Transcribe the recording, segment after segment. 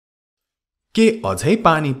के अझै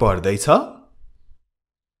पानी पर्दैछ?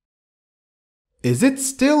 Is it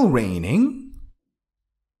still raining?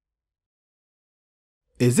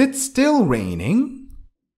 Is it still raining?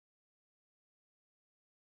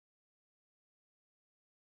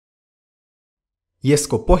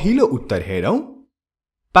 यसको पहिलो उत्तर हेरौं।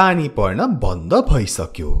 पानी पर्न बन्द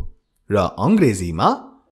भइसक्यो र अंग्रेजीमा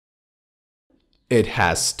It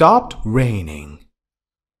has stopped raining.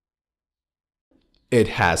 It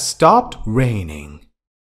has stopped raining.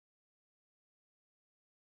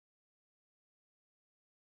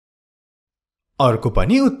 अर्को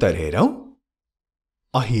पनि उत्तर हेरौं।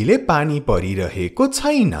 अहिले पानी परिरहेको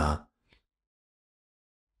छैन।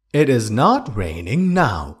 It is not raining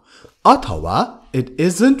now. अथवा It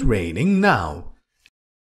isn't raining now.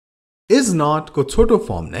 Is not को छोटो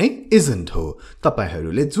फर्म नै isn't हो।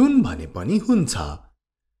 तपाईहरूले जुन भने पनि हुन्छ।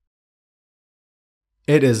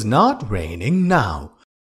 It is not raining now.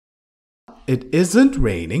 It isn't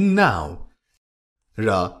raining now.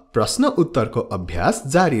 र प्रश्न उत्तरको अभ्यास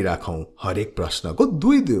जारी राखौं। हरेक प्रश्नको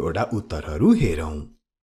दुई वटा उत्तरहरू हेरौं।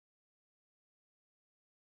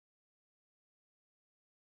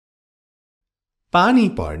 पानी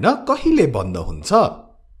पर्न कहिले बन्द हुन्छ?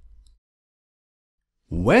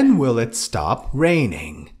 When will it stop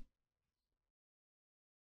raining?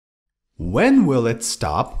 When will it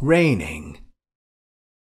stop raining?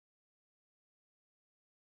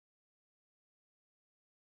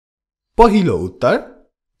 पहिलो उत्तर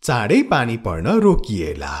चाँडै पानी पर्न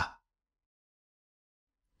रोकिएला।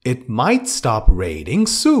 It might stop raining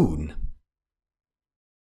soon.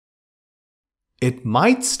 It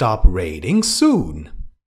might stop raining soon.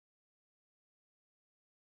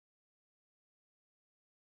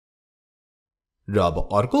 र अब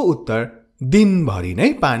अर्को उत्तर दिनभरि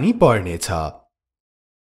नै पानी पर्नेछ।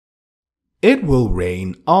 It will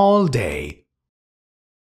rain all day.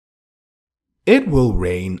 It will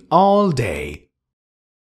rain all day.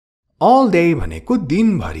 All day भनेको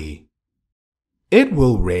दिनभरि। It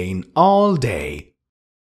will rain all day.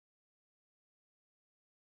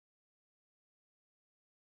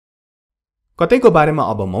 कतैको बारेमा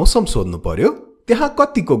अब मौसम सोध्नु पर्यो। त्यहाँ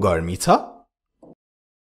कतिको गर्मी छ?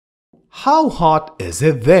 How hot is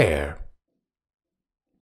it there?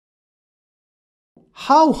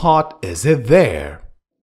 How hot is it there?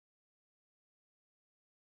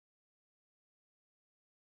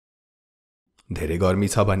 धेरै गर्मी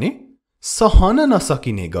छ भने सहन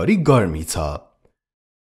नसकिने गरी गर्मी छ।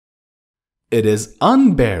 It is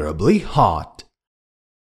unbearably hot.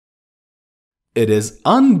 It is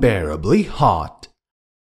unbearably hot.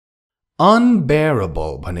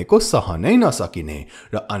 Unbearable भनेको सहनै नसकिने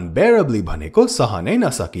र unbearably भनेको सहनै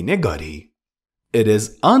नसकिने गरी। It is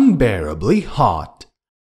unbearably hot.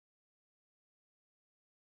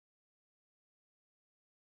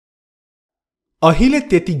 अहिले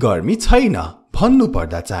त्यति गर्मी छैन भन्नु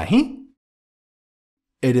पर्दा चाहिँ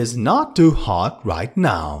It is not too hot right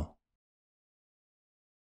now.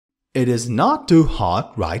 It is not too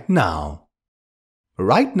hot right now.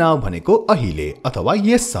 Right now भनेको अहिले अथवा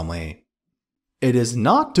यस समय। It is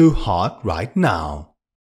not too hot right now.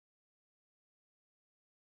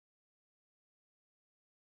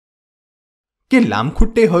 के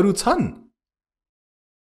लामखुट्टेहरू छन्?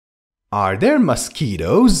 Are there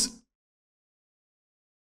mosquitoes?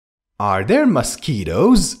 Are there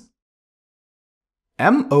mosquitoes?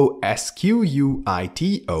 M-O-S-Q-U-I-T-O-E-S.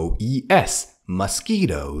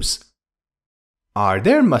 Mosquitoes. Are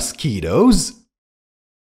there mosquitoes?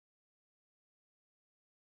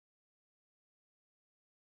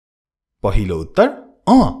 पहिलो उत्तर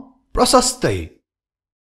प्रशस्तै।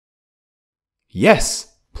 Yes,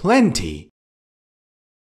 plenty.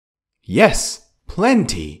 Yes,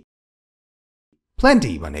 plenty.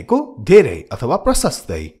 Plenty भनेको धेरै अथवा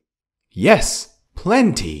प्रशस्तै। Yes,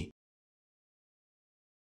 plenty.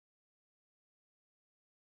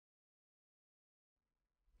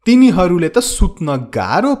 तिनीहरूले त सुत्न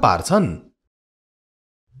गाह्रो पार्छन्।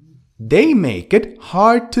 They make it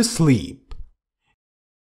hard to sleep.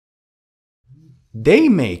 They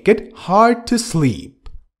make it hard to sleep.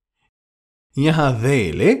 यहाँ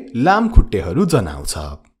theyले लामखुट्टेहरू जनाउँछ।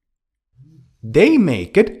 They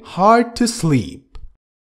make it hard to sleep.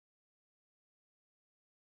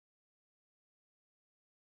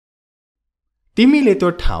 तिमीले त्यो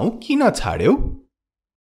ठाउँ किन छाड्यौ?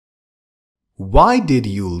 Why did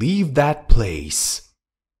you leave that place?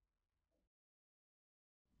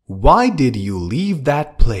 Why did you leave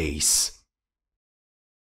that place?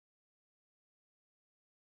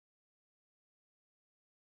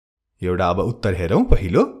 एउटा अब उत्तर हेरौं।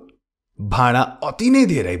 पहिलो भाडा अति नै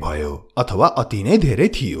धेरै भयो अथवा अति नै धेरै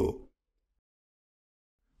थियो।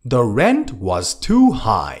 The rent was too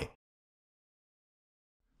high.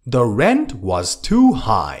 The rent was too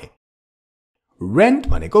high. Rent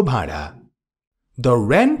भनेको भाडा. The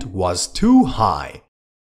rent was too high.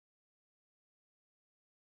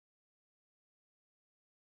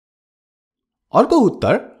 अर्को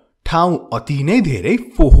उत्तर ठाउँ अति नै धेरै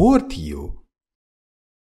फोहोर थियो.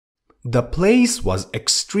 The place was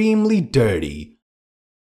extremely dirty.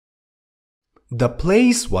 The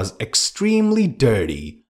place was extremely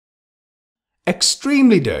dirty.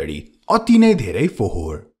 Extremely dirty, अति नै धेरै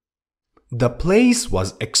फोहोर. The place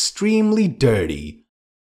was extremely dirty.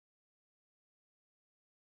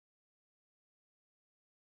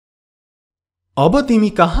 अब तिमी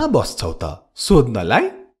कहाँ बस्छौ त सोध्नलाई?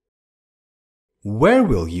 Where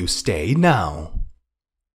will you stay now?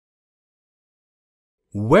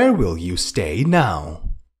 Where will you stay now?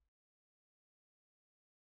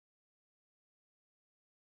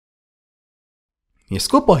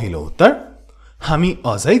 यसको पहिलो उत्तर हामी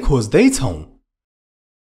अझै खोज्दै छौं.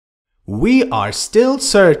 We are still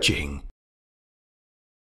searching.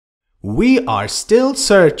 We are still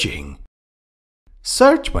searching.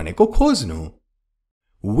 Search भनेको खोज्नु.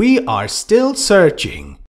 We are still searching.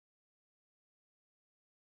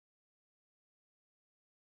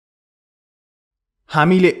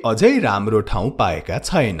 हामीले अझै राम्रो ठाउँ पाएका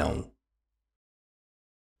छैनौं.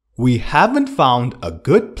 We haven't found a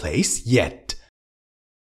good place yet.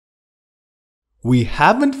 We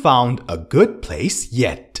haven't found a good place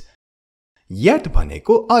yet. Yet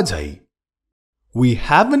भनेको अझै. We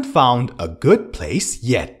haven't found a good place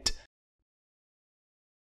yet.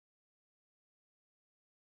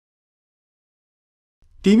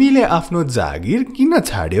 तिमीले आफ्नो जागिर किन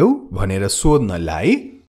छाड्यौ भनेर सोध्नलाई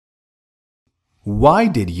Why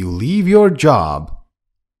did you leave your job?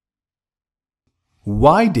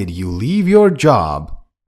 Why did you leave your job?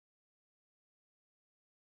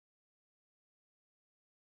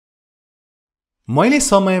 मैले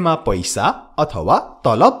समयमा पैसा अथवा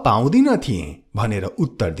तलब पाउँदिन थिएँ भनेर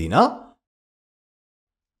उत्तर दिन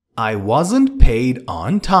I wasn't paid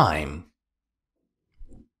on time.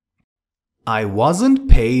 I wasn't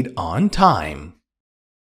paid on time.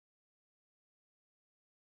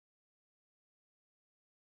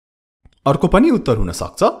 अर्को पनि उत्तर हुन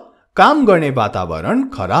सक्छ काम गर्ने वातावरण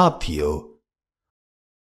खराब थियो.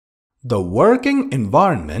 The working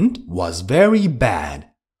environment was very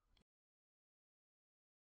bad.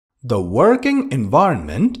 The working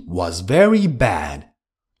environment was very bad.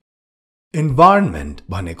 Environment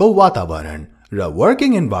भनेको वातावरण र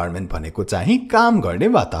working environment भनेको चाहिँ काम गर्ने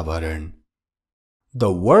वातावरण.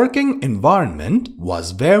 The working environment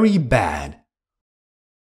was very bad.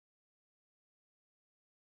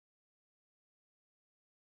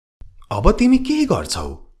 अब तिमी के गर्छौ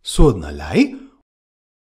सोध्नलाई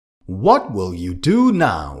What will you do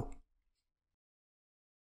now?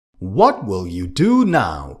 What will you do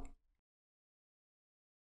now?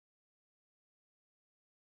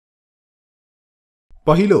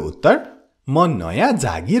 पहिलो उत्तर म नयाँ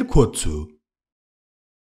जागिर खोज्छु.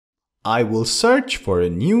 I will search for a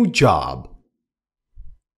new job.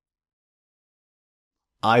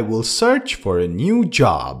 I will search for a new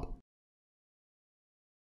job.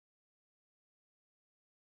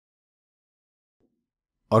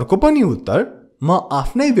 अर्को पनि उत्तर म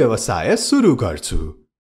आफ्नै व्यवसाय सुरु गर्छु.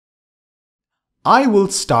 I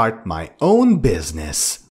will start my own business.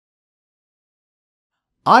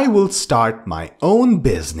 I will start my own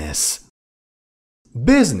business.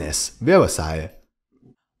 Business व्यवसाय.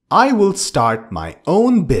 I will start my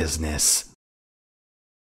own business.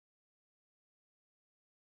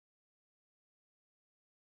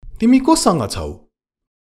 तिमी कोसँग छौ?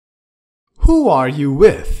 Who are you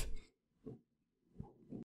with?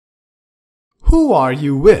 Who are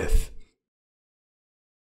you with?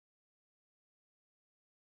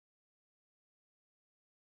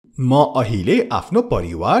 म अहिले आफ्नो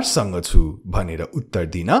परिवारसँग छु भनेर उत्तर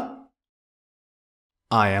दिन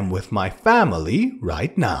I am with my family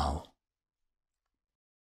right now.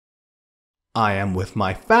 I am with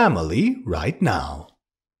my family right now.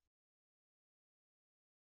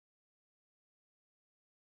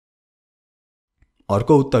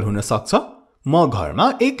 अर्को उत्तर हुन सक्छ म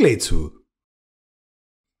घरमा एक्लै छु.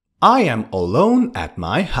 I am alone at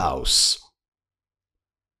my house.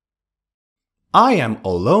 I am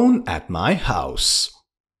alone at my house.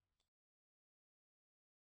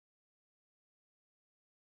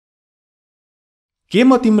 के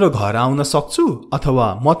म तिम्रो घर आउन सक्छु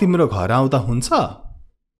अथवा म तिम्रो घर आउँदा हुन्छ?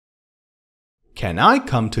 Can I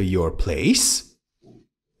come to your place?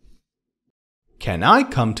 Can I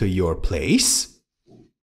come to your place?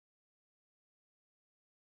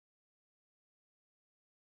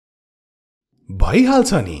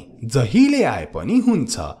 भइहाल्छ नि जहिले आए पनि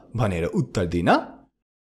हुन्छ भनेर उत्तर दिन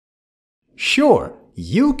Sure,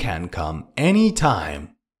 you can come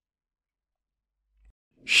anytime.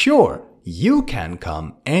 Sure, you can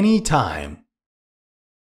come anytime.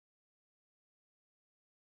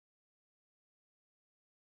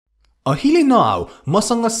 अहिले नआऊ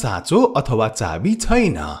मसँग साँचो अथवा चाबी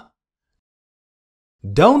छैन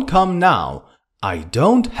Don't come now. I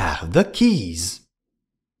don't have the keys.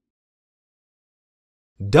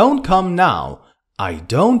 Don't come now. I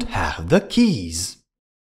don't have the keys.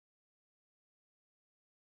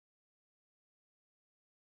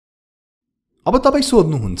 अब तपाई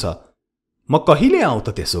सोध्नुहुन्छ म कहिले आउँ त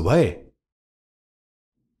त्यसो भए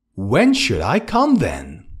When should I come then?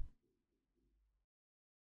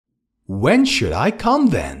 When should I come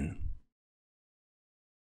then?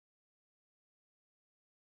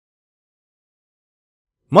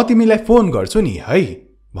 म तिमीलाई फोन गर्छु नि है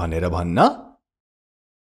भनेर भन्न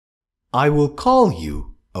I will call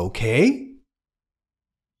you, okay?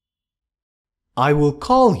 I will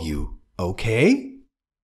call you, okay?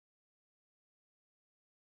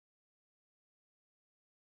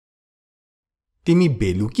 तिमी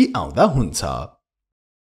बेलुकी आउँदा हुन्छ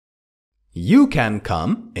You can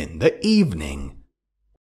come in the evening.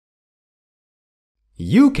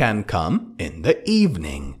 You can come in the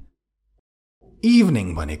evening.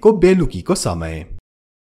 Evening भनेको बेलुकीको समय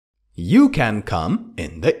You can come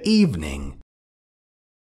in the evening.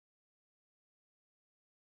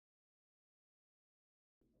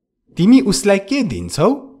 तिमी उसलाई के दिन्छौ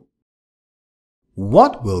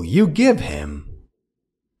What will you give him?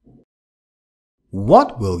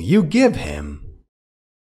 What will you give him?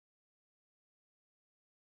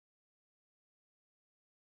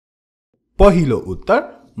 पहिलो उत्तर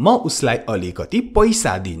म उसलाई अलिकति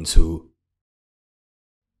पैसा दिन्छु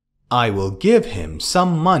I will give him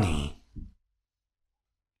some money.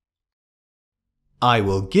 I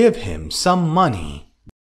will give him some money.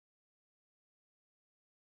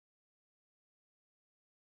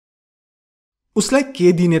 उसलाई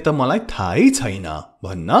के दिने त मलाई थाहै छैन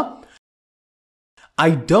भन्न I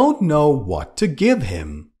don't know what to give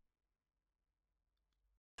him.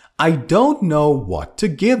 I don't know what to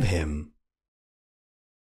give him.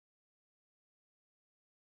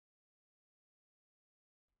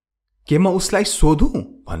 के म उसलाई सोधुँ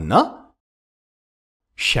भन्न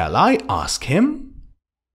Shall I ask him?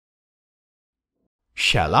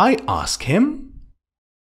 Shall I ask him?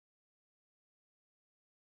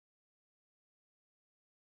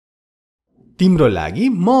 तिम्रो लागि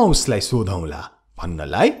म उसलाई सोधौला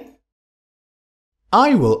भन्नलाई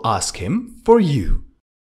I will ask him for you.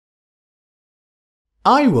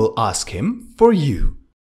 I will ask him for you.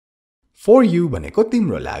 For you भनेको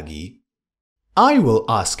तिम्रो लागि I will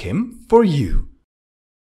ask him for you.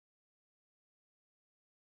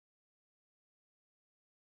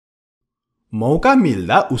 मौका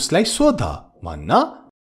मिल्दा उसलाई सोध भन्न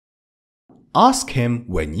Ask him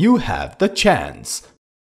when you have the chance.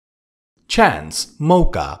 Chance,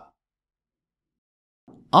 मौका.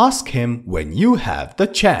 Ask him when you have the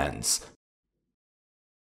chance.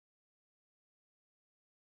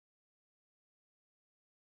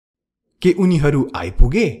 के उनीहरू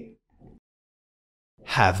आइपुगे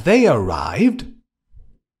Have they arrived?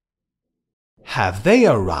 Have they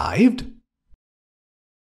arrived?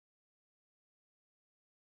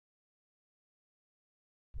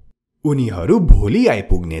 उनीहरू भोलि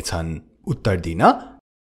आइपुग्नेछन् उत्तर दिन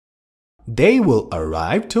They will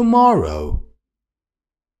arrive tomorrow.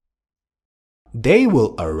 They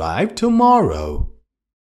will arrive tomorrow.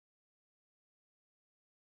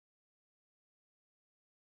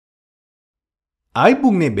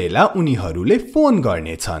 आइपुग्ने बेला उनीहरूले फोन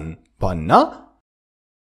गर्नेछन् भन्न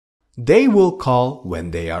They will call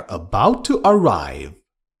when they are about to arrive.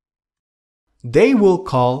 They will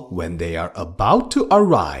call when they are about to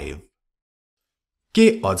arrive. के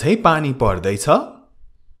अझै पानी पर्दैछ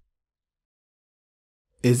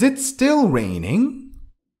Is it still raining?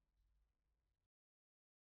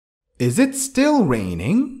 Is it still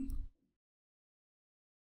raining?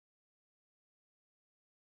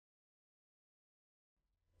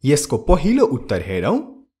 यसको पहिलो उत्तर हेरौं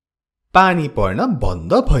पानी पर्न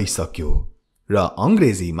बन्द भइसक्यो र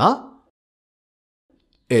अंग्रेजीमा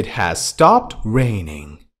It has stopped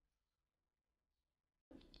raining.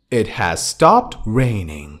 It has stopped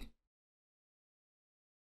raining.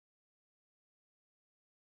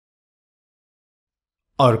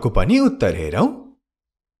 अर्को पनि उत्तर हेरौं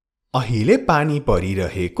अहिले पानी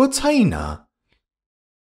परिरहेको छैन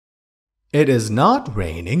It is not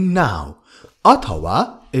raining now अथवा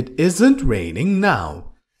It isn't raining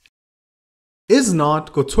now is not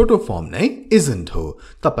को छोटो फर्म नै isn't हो।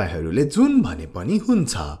 तपाईहरूले जुन भने पनि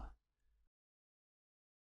हुन्छ।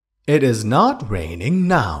 It is not raining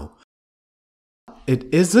now. It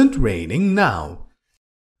isn't raining now.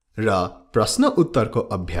 र प्रश्न उत्तरको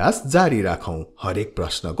अभ्यास जारी राखौं। हरेक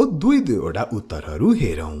प्रश्नको दुई वटा उत्तरहरू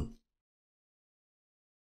हेरौं।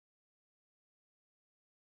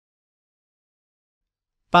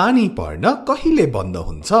 पानी पर्न कहिले बन्द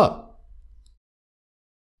हुन्छ?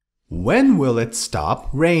 When will it stop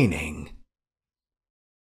raining?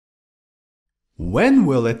 When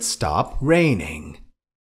will it stop raining?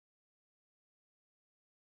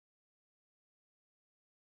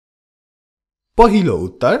 पहिलो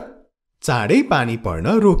उत्तर चाँडै पानी पर्न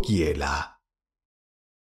रोकिएला।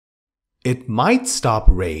 It might stop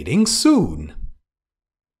raining soon.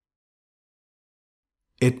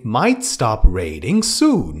 It might stop raining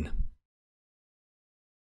soon.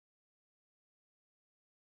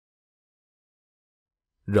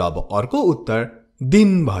 र अब अर्को उत्तर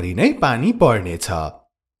दिनभरि नै पानी पर्नेछ।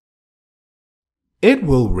 It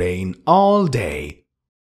will rain all day.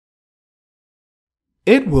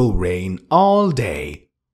 It will rain all day.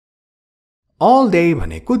 All day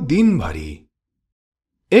भनेको दिनभरि।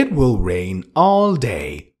 It will rain all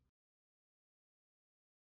day.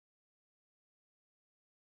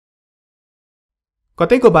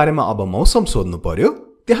 कतैको बारेमा अब मौसम सोध्नु पर्यो,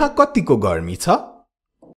 त्यहाँ कतिको गर्मी छ?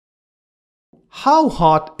 How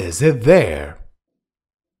hot is it there?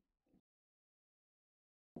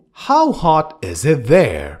 How hot is it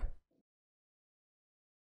there?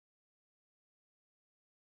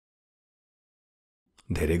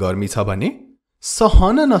 धेरै गर्मी छ भने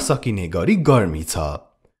सहन नसकिने गरी गर्मी छ।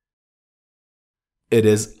 It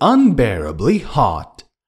is unbearably hot.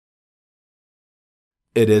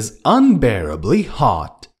 It is unbearably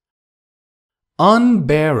hot.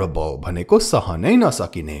 Unbearable भनेको सहनै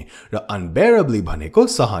नसकिने र unbearably भनेको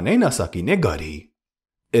सहनै नसकिने गरी।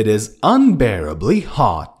 It is unbearably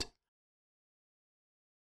hot.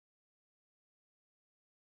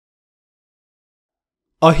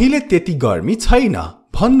 अहिले त्यति गर्मी छैन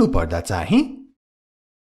भन्नु पर्दा चाहिँ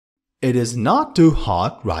It is not too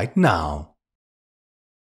hot right now.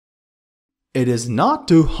 It is not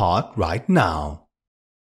too hot right now.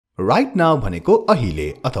 Right now भनेको अहिले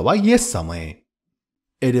अथवा यस समय।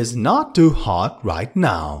 It is not too hot right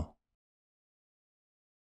now.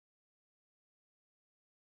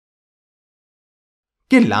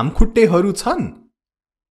 के लामखुट्टेहरू छन्?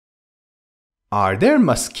 Are there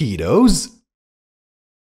mosquitoes?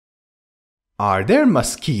 Are there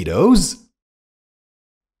mosquitoes?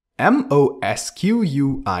 M-O-S-Q-U-I-T-O-E-S.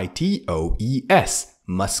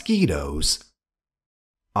 Mosquitoes.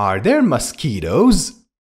 Are there mosquitoes?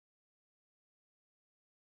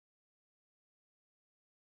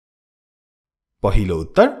 पहिलो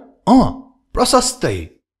उत्तर प्रशस्तै।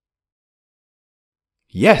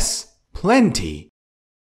 Yes, plenty.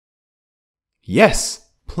 Yes,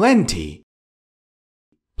 plenty.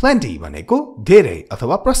 Plenty भनेको धेरै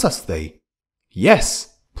अथवा प्रशस्तै। Yes,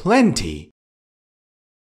 plenty.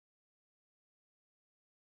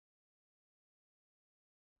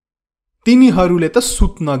 तिनीहरूले त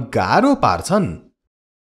सुत्न गाह्रो पार्छन्।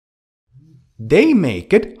 They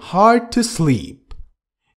make it hard to sleep.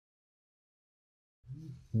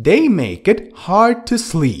 They make it hard to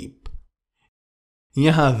sleep.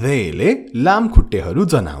 यहाँ theyले लामखुट्टेहरू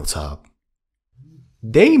जनाउँछ।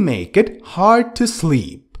 They make it hard to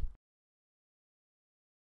sleep.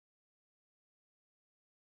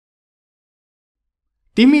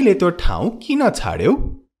 तिमीले त्यो ठाउँ किन छाड्यौ?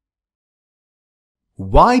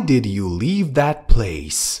 Why did you leave that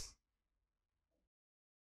place?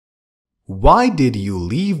 Why did you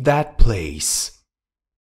leave that place?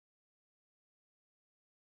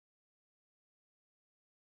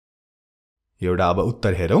 एउटा अब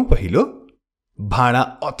उत्तर हेरौं। पहिलो, भाडा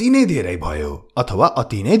अति नै धेरै भयो अथवा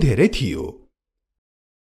अति नै धेरै थियो।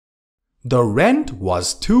 The rent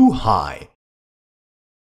was too high.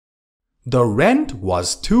 The rent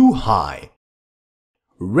was too high.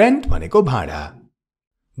 Rent भनेको भाडा।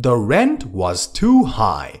 The rent was too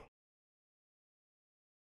high.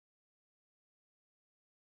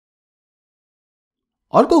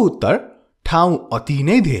 अर्को उत्तर, ठाउँ अति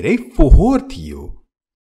नै धेरै फोहोर थियो।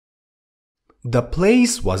 The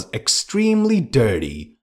place was extremely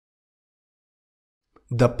dirty.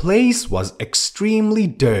 The place was extremely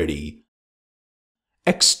dirty.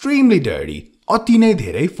 Extremely dirty, अति नै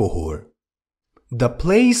धेरै फोहोर। The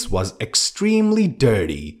place was extremely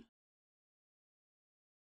dirty.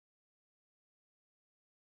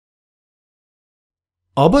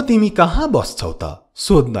 अब तिमी कहाँ बस्छौ त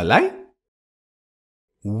सोध्नलाई?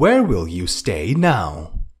 Where will you stay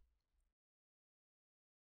now?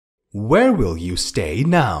 Where will you stay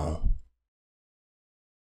now?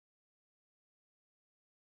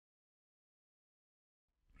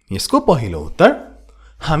 यसको पहिलो उत्तर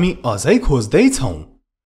हामी अझै खोज्दै छौं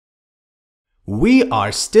We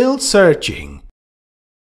are still searching.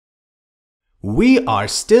 We are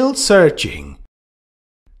still searching.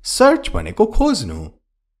 Search भनेको खोज्नु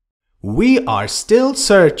We are still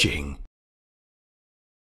searching.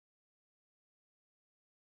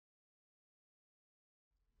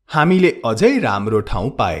 हामीले अझै राम्रो ठाउँ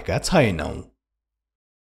पाएका छैनौं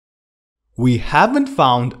We haven't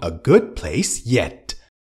found a good place yet.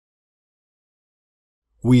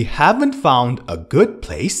 We haven't found a good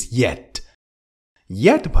place yet.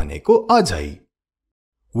 Yet भनेको अझै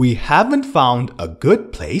We haven't found a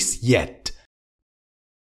good place yet.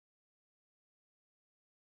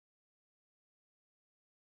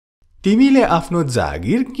 तिमीले आफ्नो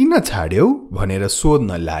जागिर किन छाड्यौ भनेर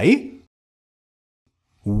सोध्नलाई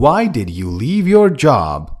Why did you leave your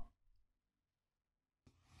job?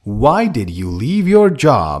 Why did you leave your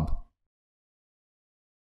job?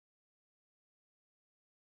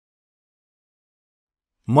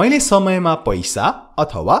 मैले समयमा पैसा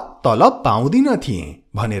अथवा तलब पाउँदिन थिए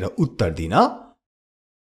भनेर उत्तर दिन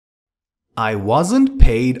I wasn't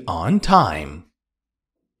paid on time.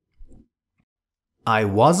 I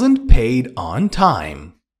wasn't paid on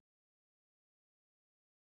time.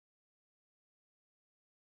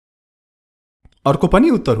 अर्को पनि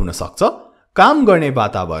उत्तर हुन सक्छ काम गर्ने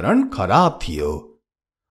वातावरण खराब थियो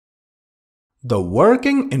The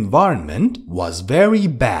working environment was very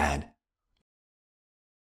bad.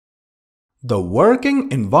 The working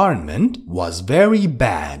environment was very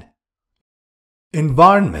bad.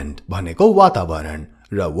 Environment भनेको वातावरण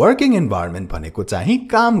र working environment भनेको चाहिँ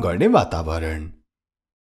काम गर्ने वातावरण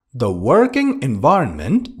The working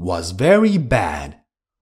environment was very bad.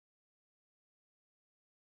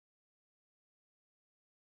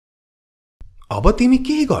 अब तिमी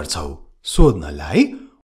के गर्छौ सोध्नलाई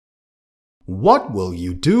What will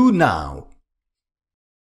you do now?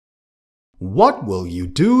 What will you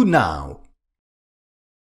do now?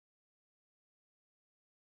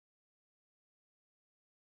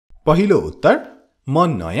 पहिलो उत्तर म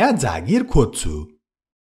नयाँ जागिर खोज्छु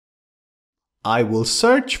I will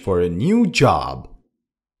search for a new job.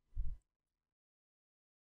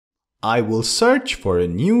 I will search for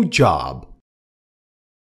a new job.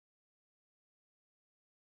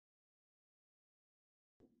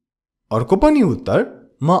 अर्को पनि उत्तर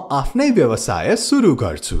म आफ्नै व्यवसाय सुरु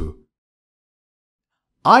गर्छु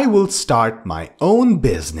I will start my own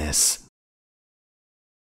business.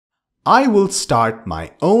 I will start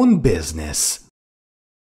my own business.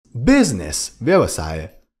 Business व्यवसाय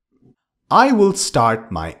I will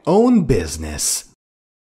start my own business.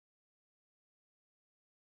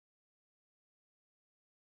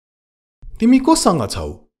 तिमी कोसँग छौ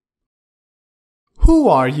Who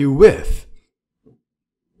are you with?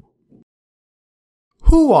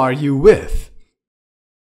 Who are you with?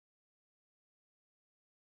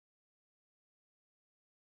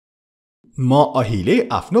 म अहिले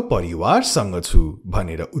आफ्नो परिवारसँग छु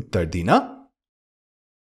भनेर उत्तर दिन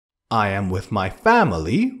I am with my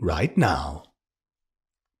family right now.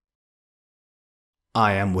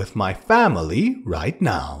 I am with my family right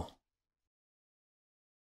now.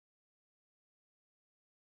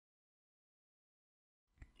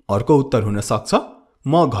 अर्को उत्तर हुन सक्छ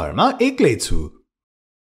म घरमा एक्लै छु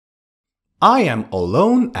I am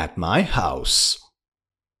alone at my house.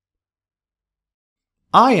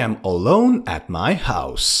 I am alone at my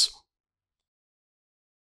house.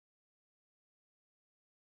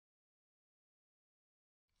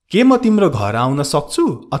 के म तिम्रो घर आउन सक्छु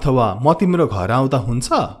अथवा म तिम्रो घर आउँदा हुन्छ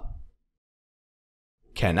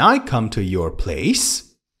Can I come to your place?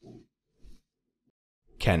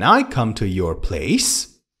 Can I come to your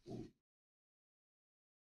place?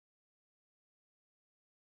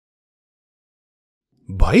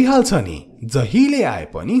 भइहाल्छ नि जहिले आए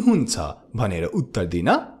पनि हुन्छ भनेर उत्तर दिन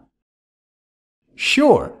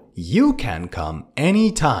Sure, you can come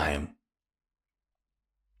anytime.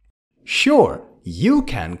 Sure, you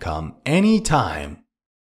can come anytime.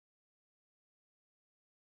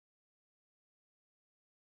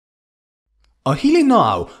 अहिले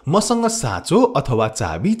नआऊ मसँग साँचो अथवा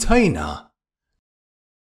चाबी छैन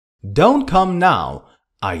Don't come now.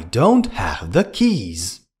 I don't have the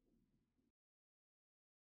keys.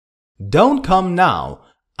 Don't come now.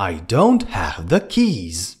 I don't have the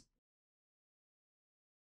keys.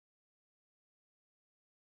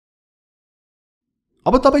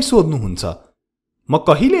 अब तपाई सोध्नुहुन्छ म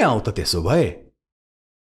कहिले आउँ त त्यसो भए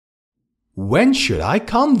When should I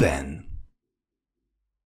come then?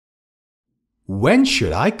 When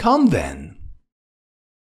should I come then?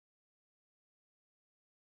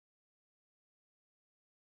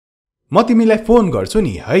 म तिमीलाई फोन गर्छु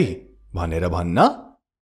नि है भनेर भन्न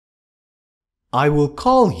I will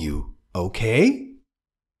call you, okay?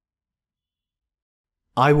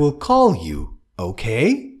 I will call you, okay?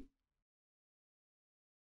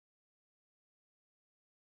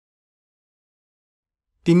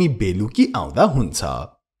 तिमी बेलुकी आउँदा हुन्छ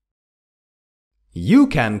You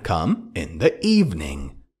can come in the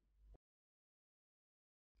evening.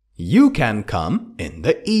 You can come in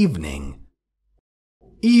the evening.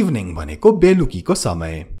 Evening भनेको बेलुकीको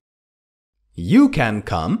समय You can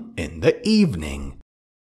come in the evening.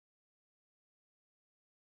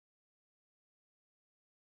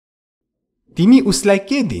 तिमी उसलाई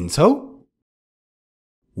के दिन्छौ?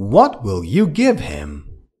 What will you give him?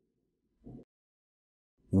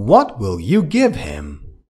 What will you give him?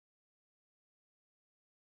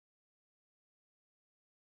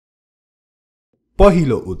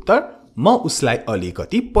 पहिलो उत्तर म उसलाई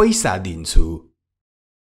अलिकति पैसा दिन्छु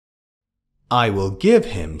I will give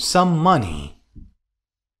him some money.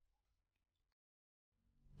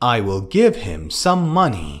 I will give him some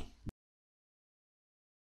money.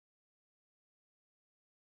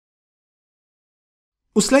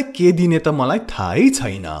 उसलाई के दिने त मलाई थाहै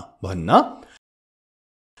छैन भन्न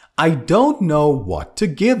I don't know what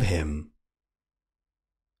to give him.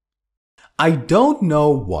 I don't know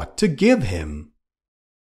what to give him.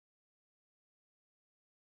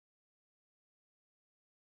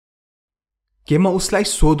 के म उसलाई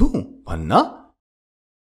सोधुँ भन्न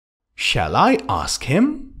Shall I ask him?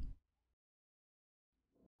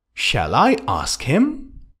 Shall I ask him?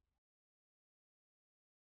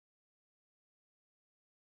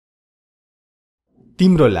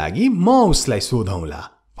 तिम्रो लागि म उसलाई सोधौँला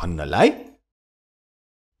भन्नलाई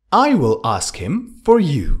I will ask him for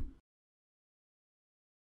you.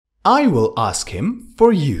 I will ask him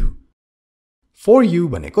for you. For you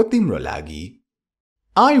भनेको तिम्रो लागि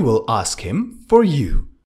I will ask him for you.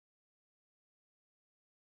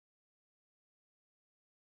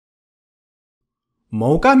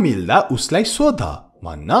 मौका मिल्दा उसलाई सोध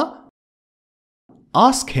भन्न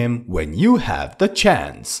Ask him when you have the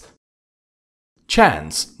chance.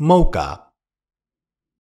 Chance, मौका.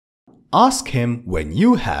 Ask him when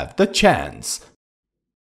you have the chance.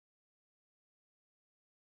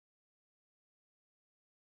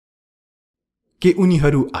 के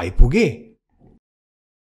उनीहरू आइपुगे?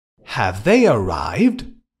 Have they arrived?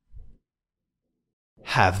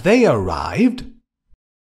 Have they arrived?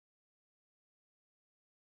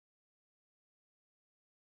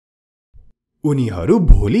 उनीहरू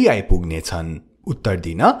भोलि आइपुग्नेछन् उत्तर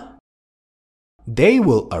दिन They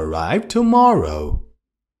will arrive tomorrow.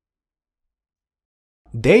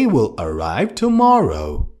 They will arrive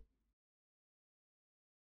tomorrow.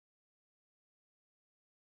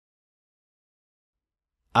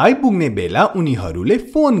 आइपुग्ने बेला उनीहरूले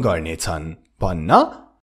फोन गर्नेछन् भन्न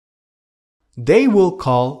They will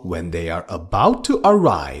call when they are about to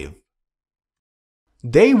arrive.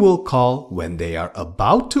 They will call when they are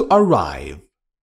about to arrive.